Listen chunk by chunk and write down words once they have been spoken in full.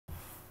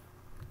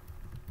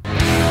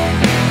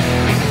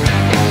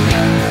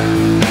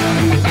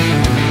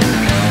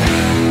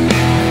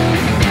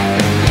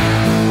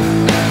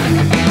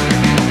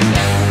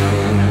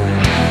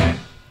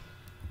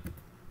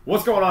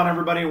What's going on,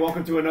 everybody?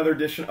 Welcome to another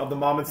edition of the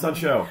Mom and Son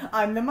Show.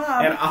 I'm the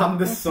mom. And I'm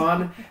the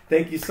son.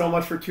 Thank you so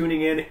much for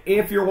tuning in.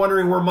 If you're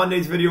wondering where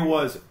Monday's video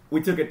was, we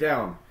took it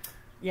down.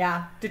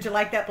 Yeah. Did you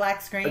like that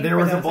black screen? There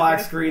was a black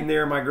screen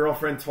there. My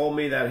girlfriend told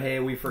me that, hey,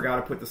 we forgot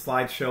to put the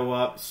slideshow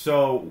up.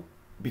 So,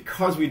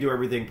 because we do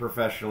everything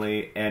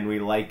professionally and we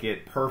like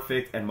it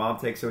perfect and Mom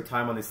takes so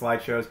time on these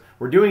slideshows,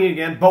 we're doing it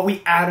again, but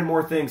we added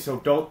more things. So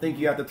don't think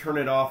you have to turn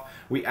it off.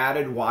 We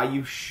added why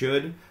you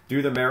should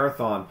do the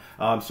marathon.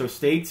 So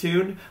stay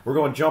tuned. We're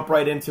going to jump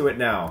right into it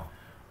now.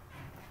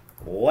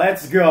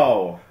 Let's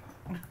go.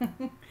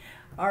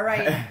 All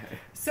right.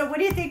 So what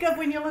do you think of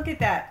when you look at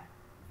that?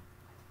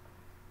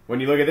 When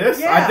you look at this,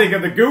 Yeah. I think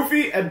of the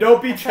Goofy and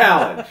Dopey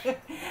Challenge.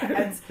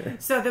 And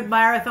so the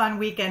marathon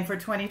weekend for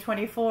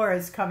 2024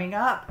 is coming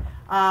up.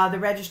 The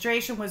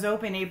registration was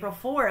open April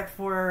 4th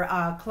for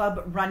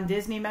Club Run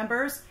Disney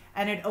members,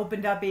 and it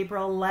opened up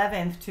April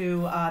 11th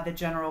to the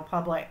general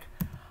public.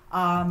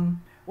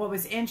 What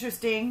was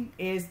interesting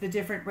is the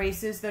different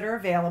races that are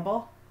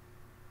available.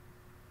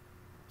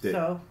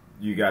 So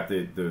you got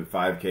the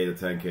 5K,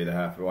 the 10K, the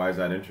half. Why is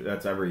that interesting?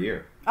 That's every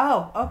year.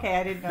 Oh, okay.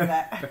 I didn't know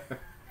that.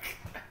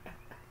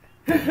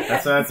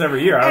 That's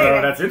every year. I don't know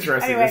if that's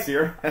interesting this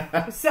year.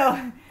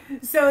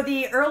 So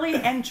the early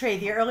entry,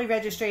 the early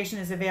registration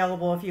is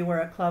available if you were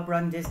a Club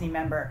Run Disney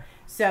member.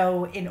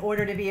 So in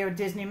order to be a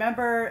Disney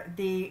member,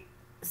 the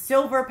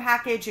silver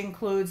package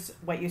includes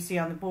what you see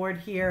on the board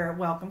here: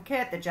 welcome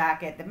kit, the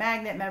jacket, the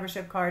magnet,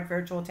 membership card,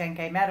 virtual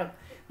 10K medal.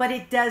 But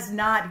it does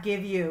not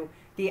give you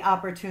the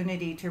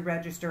opportunity to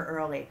register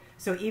early.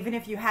 So even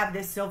if you have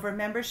this silver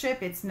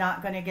membership, it's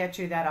not going to get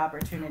you that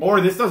opportunity.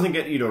 Or this doesn't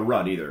get you to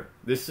run either.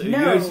 This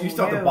you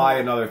still have to buy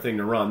another thing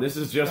to run. This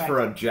is just for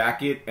a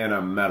jacket and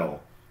a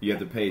medal. You have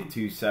to pay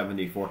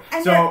 $270 for.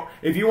 So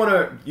if you want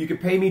to, you can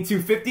pay me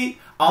 $250.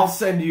 I'll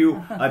send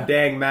you a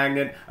dang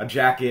magnet, a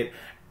jacket,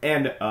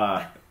 and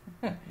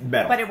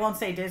medal. But it won't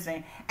say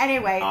Disney.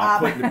 Anyway.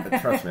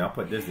 Trust me, I'll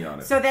put Disney on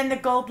it. So then the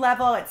gold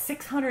level at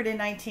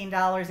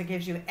 $619, it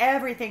gives you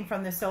everything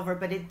from the silver,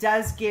 but it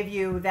does give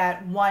you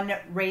that one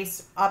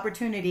race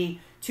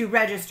opportunity to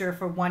register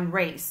for one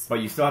race. But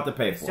you still have to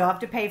pay for it. Still have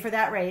to pay for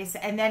that race.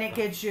 And then it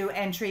gives you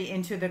entry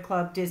into the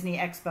Club Disney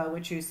Expo,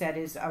 which you said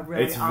is a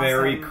really awesome. It's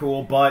very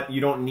cool, but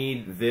you don't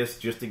need this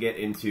just to get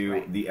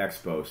into the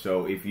Expo.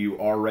 So if you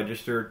are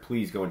registered,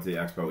 please go into the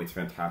Expo. It's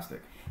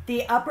fantastic.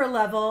 The upper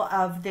level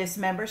of this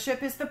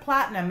membership is the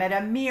Platinum at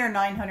a mere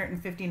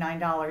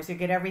 $959. You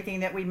get everything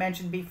that we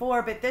mentioned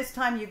before, but this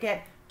time you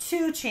get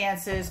 2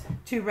 chances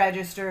to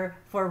register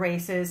for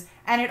races,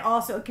 and it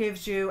also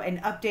gives you an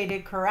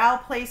updated corral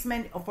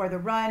placement for the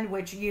run,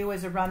 which you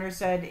as a runner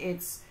said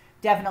it's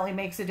definitely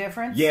makes a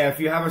difference. Yeah,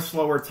 if you have a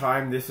slower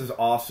time, this is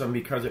awesome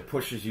because it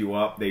pushes you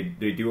up. They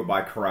do it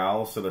by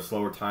corrals, so the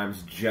slower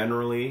times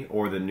generally,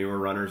 or the newer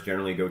runners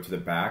generally go to the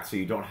back, so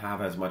you don't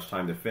have as much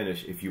time to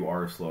finish if you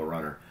are a slow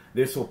runner.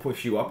 This will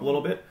push you up a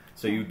little bit,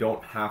 so you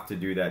don't have to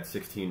do that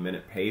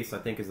 16-minute pace, I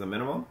think is the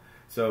minimum.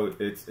 So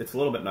it's a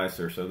little bit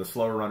nicer, so the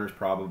slower runners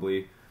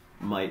probably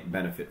might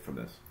benefit from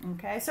this.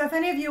 Okay, so if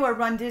any of you are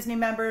Run Disney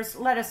members,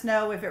 let us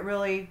know if it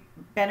really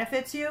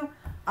benefits you,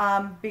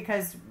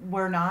 because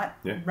we're not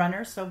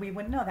runners, so we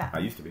wouldn't know that. I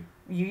used to be.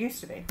 You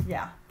used to be,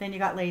 yeah. Then you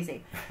got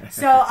lazy.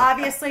 So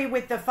obviously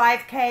with the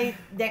 5K,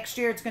 next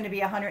year it's going to be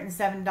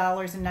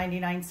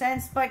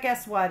 $107.99, but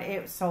guess what?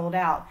 It sold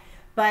out.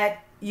 But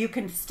you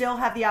can still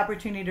have the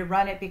opportunity to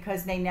run it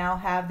because they now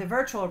have the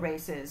virtual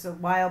races. A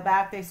while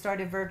back they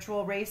started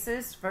virtual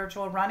races,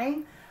 virtual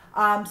running.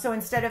 So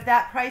instead of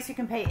that price, you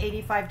can pay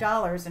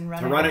 $85 and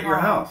run at your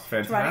house.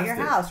 Fantastic. To run at your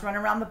house, run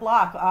around the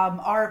block.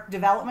 Our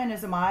development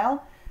is a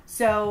mile,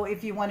 so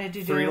if you wanted to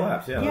do 3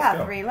 laps,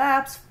 3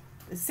 laps,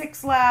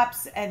 6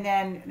 laps, and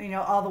then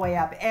all the way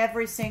up.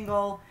 Every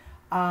single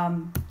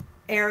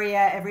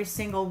area, every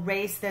single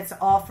race that's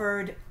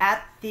offered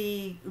at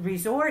the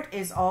resort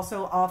is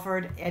also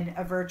offered in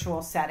a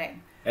virtual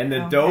setting. And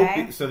the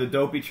the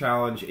Dopey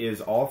Challenge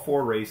is all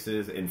 4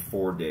 races in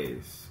 4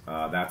 days.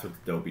 That's what the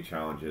Dopey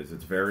Challenge is.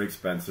 It's very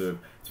expensive.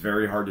 It's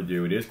very hard to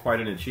do. It is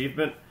quite an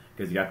achievement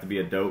because you have to be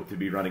a dope to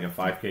be running a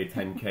 5K,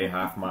 10K,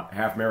 half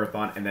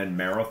marathon, and then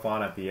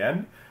marathon at the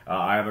end.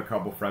 I have a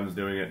couple friends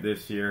doing it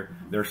this year.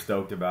 They're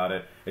stoked about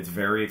it. It's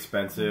very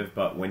expensive,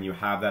 but when you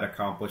have that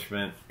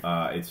accomplishment,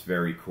 it's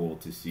very cool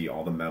to see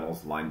all the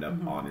medals lined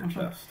up on your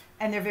chest.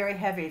 And they're very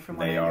heavy from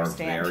what I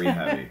understand. They are very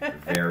heavy.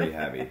 Very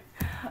heavy.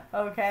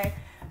 Okay.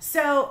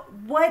 So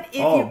what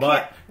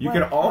if you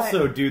can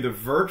also do the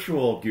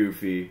virtual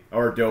Goofy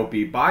or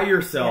Dopey by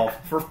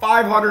yourself for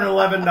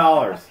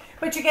 $511.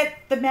 But you get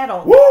the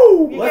medal.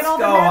 Woo! Let's go.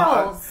 The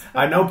medals.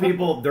 I know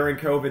people during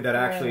COVID that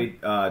actually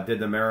did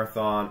the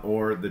marathon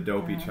or the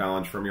Dopey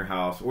Challenge from your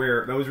house,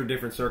 where those are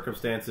different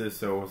circumstances,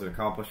 so it was an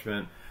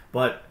accomplishment.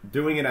 But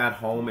doing it at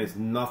home is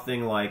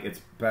nothing like,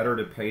 it's better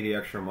to pay the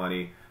extra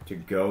money to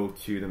go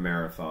to the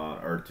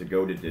marathon or to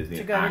go to Disney.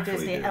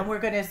 And we're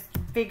going to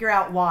figure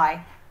out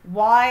why.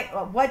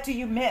 What do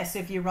you miss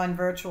if you run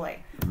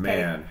virtually?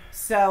 Man. Okay.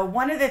 So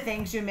one of the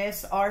things you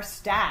miss are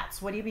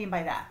stats. What do you mean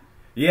by that?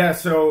 Yeah,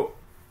 so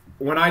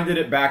when I did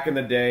it back in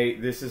the day,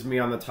 this is me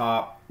on the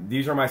top.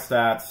 These are my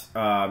stats.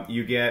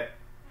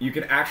 You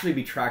can actually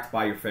be tracked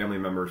by your family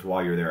members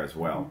while you're there as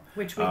well.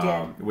 Which we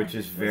did. Which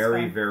is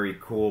very, very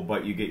cool.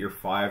 But you get your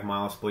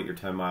 5-mile split, your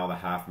 10-mile, the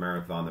half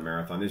marathon, the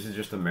marathon. This is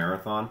just a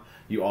marathon.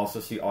 You also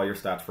see all your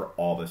stats for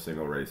all the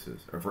single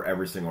races, or for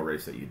every single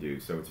race that you do.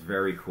 So it's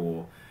very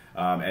cool.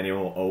 And it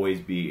will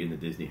always be in the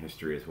Disney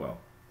history as well.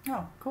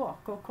 Oh, cool.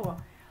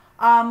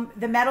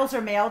 The medals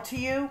are mailed to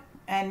you,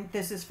 and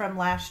this is from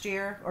last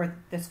year, or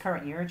this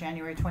current year,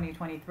 January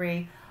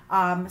 2023.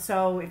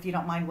 So if you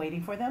don't mind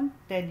waiting for them,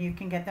 then you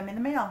can get them in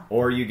the mail.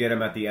 Or you get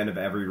them at the end of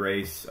every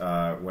race.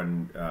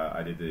 When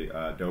I did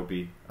the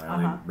Dopey, I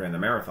only ran the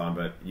marathon,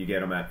 but you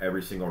get them at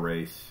every single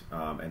race,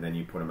 and then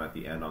you put them at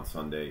the end on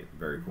Sunday.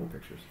 Very cool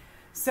pictures.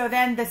 So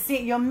then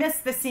you'll miss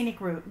the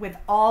scenic route with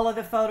all of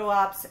the photo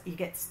ops. You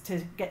get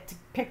to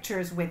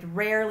pictures with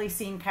rarely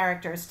seen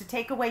characters to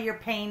take away your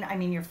pain,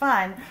 your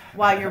fun,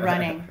 while you're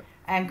running.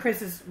 And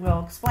Chris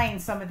will explain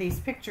some of these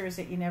pictures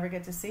that you never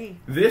get to see.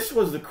 This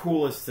was the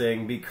coolest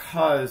thing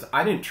because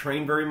I didn't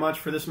train very much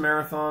for this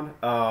marathon.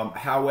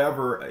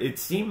 However, it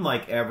seemed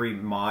like every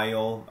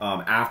mile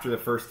after the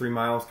first 3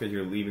 miles, because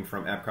you're leaving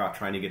from Epcot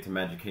trying to get to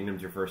Magic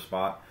Kingdom's your first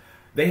spot,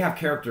 they have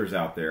characters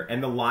out there.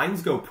 And the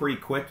lines go pretty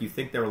quick. You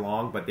think they're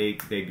long, but they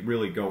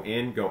really go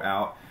in, go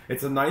out.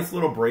 It's a nice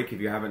little break if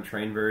you haven't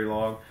trained very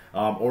long.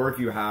 Or if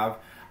you have.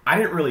 I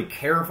didn't really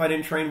care if I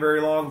didn't train very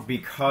long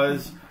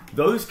because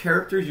those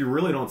characters you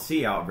really don't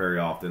see out very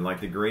often, like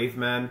the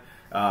Gravemen,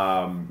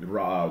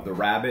 the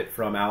rabbit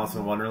from Alice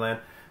in Wonderland,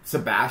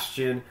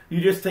 Sebastian. You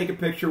just take a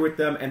picture with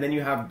them, and then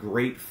you have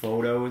great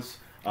photos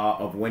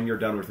of when you're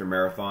done with your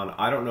marathon.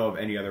 I don't know of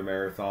any other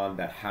marathon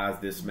that has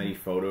this many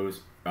photos,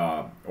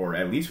 or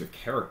at least with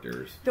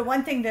characters. The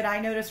one thing that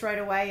I noticed right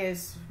away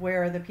is,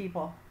 where are the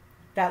people?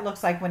 That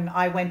looks like when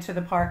I went to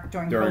the park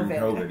during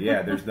COVID.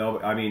 Yeah, there's no...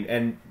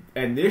 and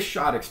this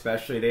shot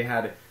especially, they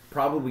had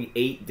probably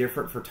 8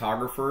 different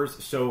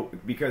photographers. So,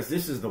 because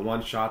this is the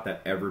one shot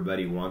that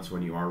everybody wants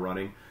when you are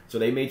running. So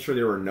they made sure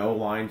there were no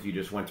lines. You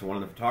just went to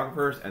one of the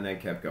photographers and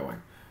then kept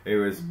going. It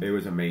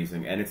was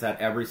amazing. And it's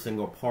at every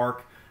single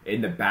park.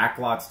 In the back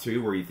lots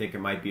too, where you think it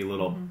might be a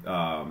little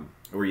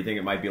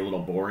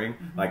boring.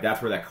 Like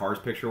that's where that Cars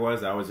picture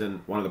was. That was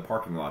in one of the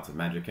parking lots of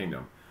Magic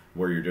Kingdom,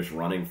 where you're just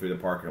running through the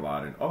parking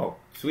lot and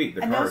sweet,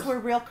 the and Cars. Those were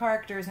real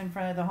characters in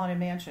front of the Haunted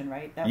Mansion,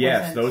 right?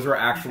 Yes, those were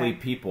actually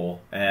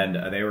people, and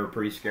they were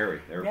pretty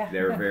scary. They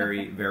were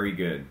very, very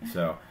good.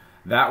 So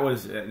that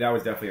was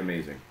definitely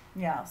amazing.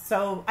 Yeah,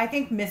 so I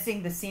think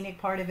missing the scenic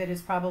part of it is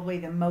probably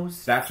the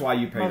most... That's why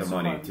you pay the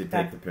money to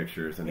take the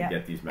pictures and to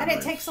get these memories.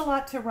 And it takes a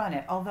lot to run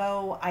it,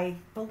 although I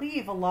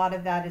believe a lot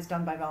of that is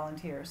done by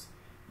volunteers.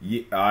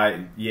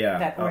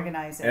 That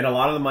organize it. And a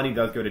lot of the money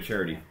does go to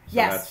charity.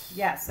 So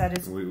yes, that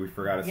is... We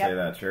forgot to say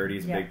that. Charity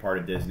is a big part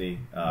of Disney,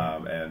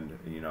 and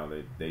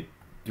they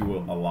do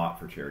a lot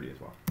for charity as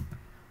well.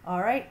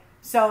 All right.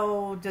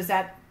 So does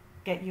that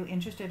get you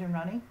interested in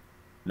running?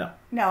 No,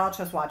 I'll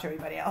just watch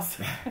everybody else.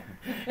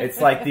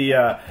 It's like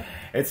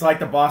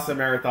the Boston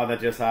Marathon that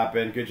just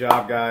happened. Good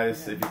job,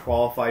 guys! If you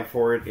qualified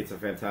for it, it's a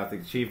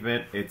fantastic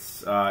achievement.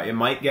 It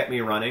might get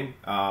me running,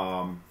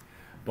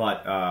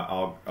 but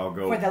I'll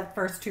go for the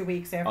first 2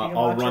 weeks after.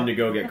 I'll run to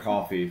go get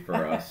coffee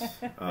for us.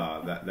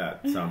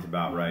 That sounds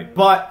about right.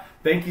 But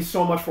thank you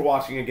so much for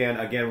watching again.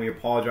 Again, we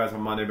apologize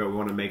on Monday, but we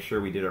want to make sure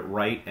we did it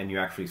right and you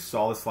actually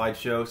saw the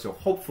slideshow. So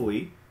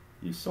hopefully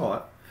you saw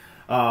it.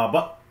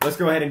 But let's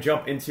go ahead and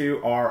jump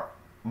into our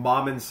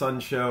mom and son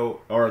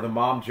show, or the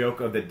mom joke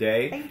of the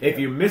day. If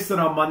you missed it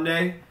on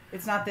Monday,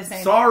 it's not the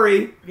same.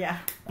 Sorry. Yeah.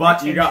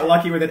 But you got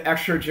lucky with an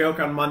extra joke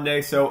on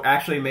Monday. So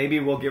actually, maybe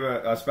we'll give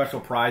a special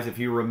prize if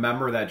you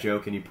remember that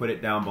joke and you put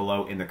it down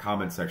below in the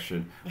comment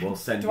section. We'll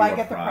send you a prize. Do I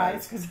get the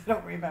prize? Because I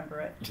don't remember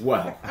it.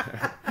 Well.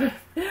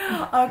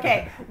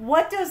 Okay.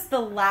 What does the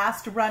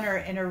last runner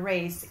in a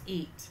race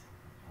eat?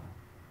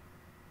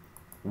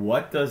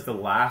 What does the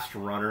last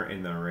runner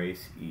in the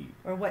race eat?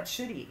 Or what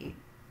should he eat?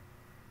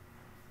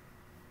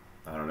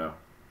 I don't know.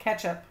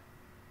 Ketchup.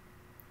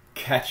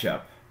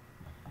 Ketchup.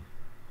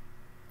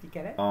 You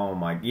get it? Oh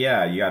my,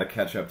 yeah, you got to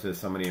catch up to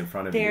somebody in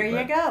front of you. There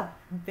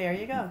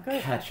you go.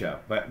 Good.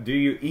 Ketchup. But do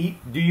you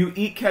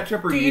eat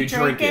ketchup or do you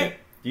drink it?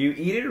 Do you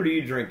eat it or do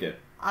you drink it?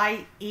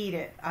 I eat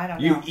it. I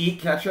don't know. You eat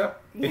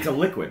ketchup? It's a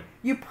liquid.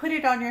 You put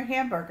it on your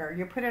hamburger.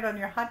 You put it on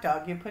your hot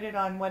dog. You put it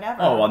on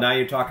whatever. Oh, well, now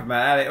you're talking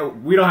about it.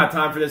 We don't have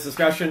time for this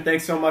discussion.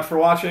 Thanks so much for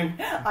watching.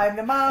 I'm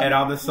the mom. And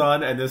I'm the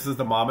son, and this is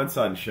the Mom and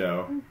Son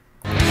Show.